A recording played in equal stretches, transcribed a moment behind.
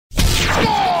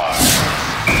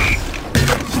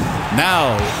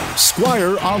Now,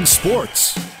 Squire on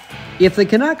Sports. If the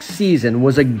Canucks season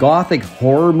was a gothic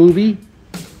horror movie,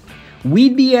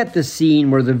 we'd be at the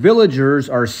scene where the villagers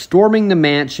are storming the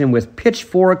mansion with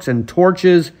pitchforks and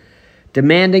torches,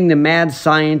 demanding the mad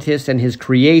scientist and his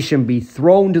creation be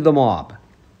thrown to the mob.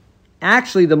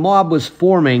 Actually, the mob was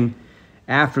forming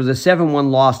after the 7-1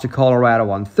 loss to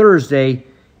Colorado on Thursday.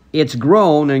 It's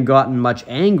grown and gotten much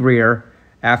angrier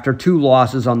after 2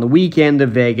 losses on the weekend to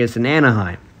Vegas and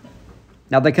Anaheim.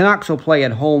 Now, the Canucks will play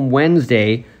at home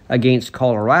Wednesday against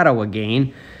Colorado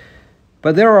again,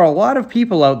 but there are a lot of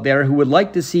people out there who would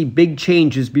like to see big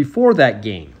changes before that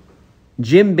game.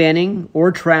 Jim Benning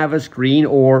or Travis Green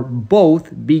or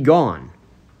both be gone.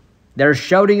 They're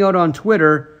shouting out on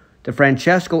Twitter to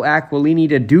Francesco Aquilini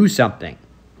to do something.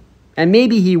 And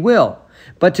maybe he will,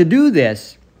 but to do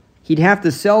this, he'd have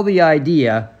to sell the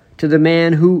idea to the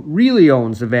man who really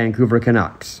owns the Vancouver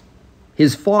Canucks.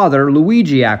 His father,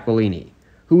 Luigi Aquilini,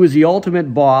 who is the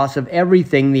ultimate boss of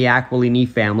everything the Aquilini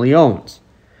family owns.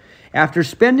 After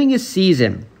spending a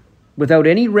season without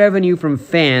any revenue from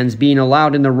fans being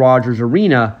allowed in the Rogers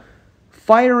Arena,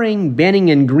 firing Benning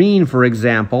and Green, for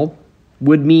example,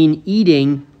 would mean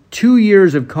eating 2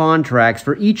 years of contracts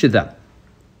for each of them.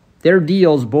 Their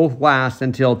deals both last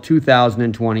until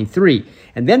 2023.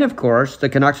 And then, of course, the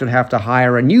Canucks would have to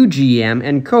hire a new GM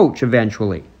and coach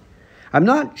eventually. I'm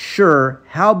not sure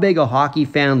how big a hockey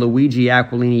fan Luigi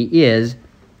Aquilini is,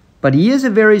 but he is a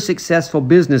very successful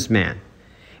businessman.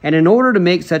 And in order to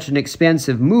make such an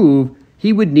expensive move,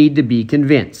 he would need to be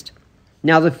convinced.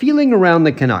 Now, the feeling around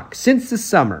the Canucks since the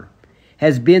summer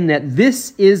has been that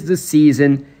this is the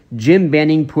season Jim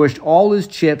Benning pushed all his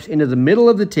chips into the middle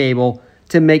of the table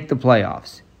to make the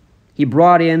playoffs. He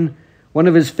brought in one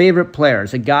of his favorite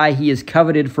players, a guy he has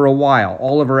coveted for a while,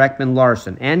 Oliver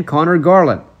Ekman-Larsson, and Connor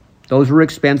Garland. Those were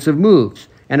expensive moves.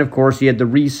 And of course, he had to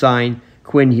re-sign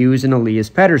Quinn Hughes and Elias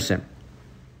Pettersson.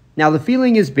 Now, the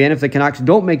feeling has been if the Canucks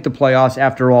don't make the playoffs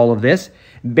after all of this,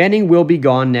 Benning will be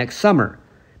gone next summer,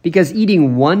 because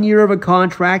eating 1 year of a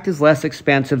contract is less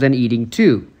expensive than eating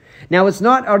 2. Now, it's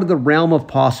not out of the realm of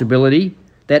possibility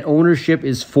that ownership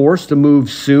is forced to move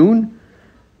soon,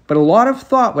 but a lot of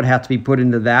thought would have to be put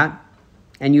into that,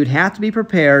 and you'd have to be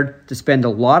prepared to spend a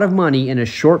lot of money in a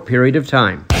short period of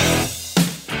time.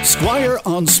 Squire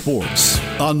on Sports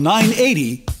on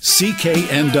 980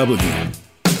 CKNW.